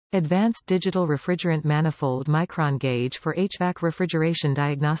Advanced digital refrigerant manifold micron gauge for HVAC refrigeration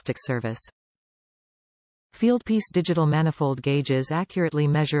diagnostics service. Fieldpiece digital manifold gauges accurately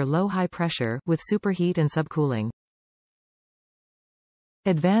measure low-high pressure, with superheat and subcooling.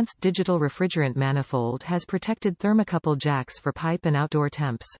 Advanced digital refrigerant manifold has protected thermocouple jacks for pipe and outdoor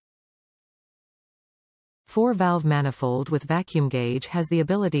temps. 4-valve manifold with vacuum gauge has the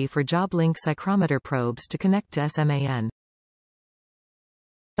ability for Job Link Psychrometer probes to connect to SMAN.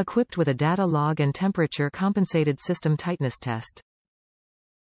 Equipped with a data log and temperature compensated system tightness test.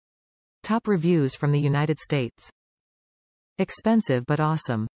 Top reviews from the United States. Expensive but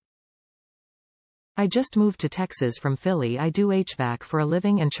awesome. I just moved to Texas from Philly. I do HVAC for a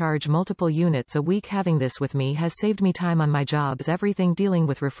living and charge multiple units a week. Having this with me has saved me time on my jobs. Everything dealing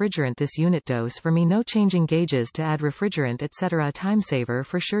with refrigerant. This unit dose for me. No changing gauges to add refrigerant etc. Time saver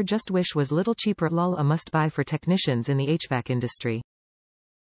for sure. Just wish was little cheaper. Lol, a must buy for technicians in the HVAC industry.